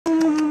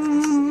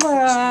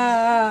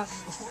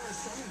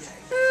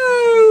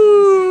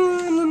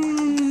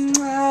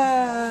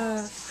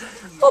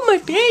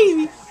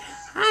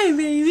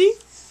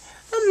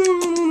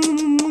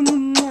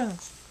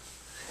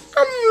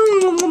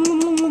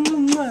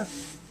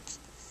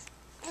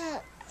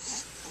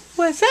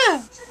What's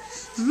up?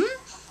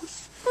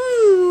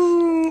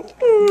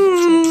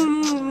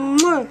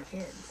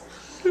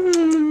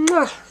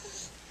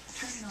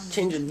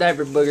 Change your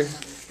diaper, booger.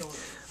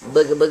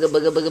 Booger, booger,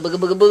 booger, booger, booger,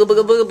 booger, booger,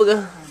 booger, booger, booger.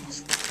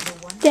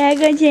 Dad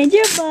gonna change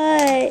your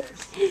butt.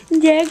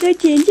 Dad gonna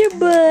change your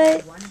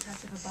butt.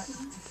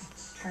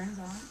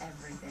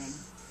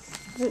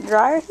 Is it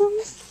dry or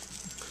something?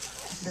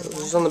 It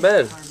was on the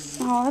bed.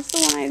 Oh, that's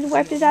the one I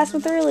wiped his ass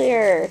with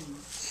earlier.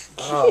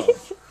 Oh.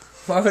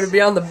 Why would it be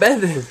on the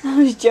bed then?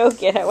 I was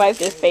joking. I wiped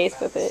his face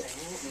with it.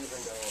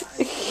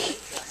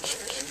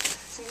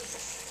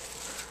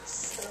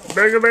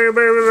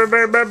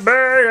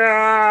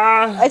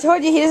 I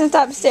told you he doesn't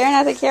stop staring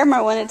at the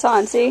camera when it's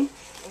on. See?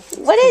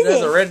 What is it?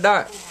 There's a red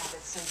dot.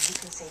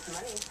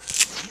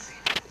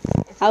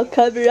 I'll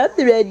cover up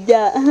the red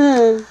dot,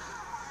 huh?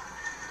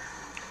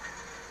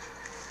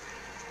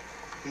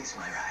 He's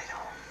my ride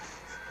home.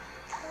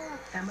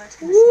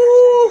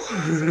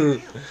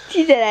 Woo!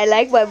 She said, I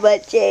like my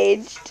butt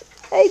changed.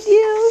 I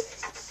do.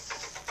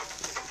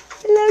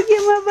 I love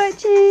getting my butt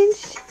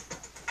changed.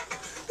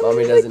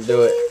 Mommy doesn't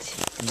do it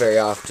very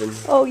often.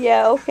 Oh,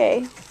 yeah,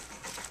 okay.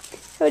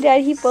 So,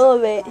 Dad, he's full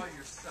of it.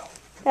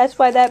 That's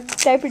why that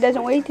diaper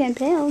doesn't weigh 10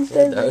 pounds,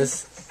 It does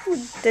does.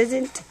 it?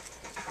 Doesn't.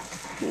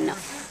 No.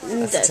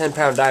 That's a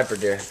 10-pound diaper,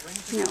 dear.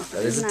 No.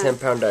 That is a not.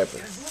 10-pound diaper.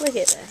 Look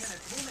at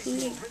this.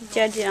 You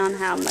judge it on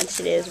how much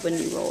it is when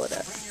you roll it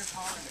up.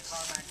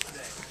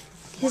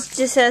 It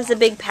just has a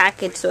big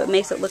package, so it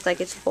makes it look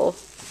like it's full.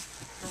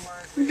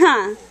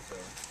 Huh.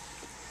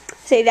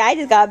 Say, I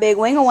just got a big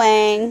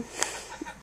wing-a-wang.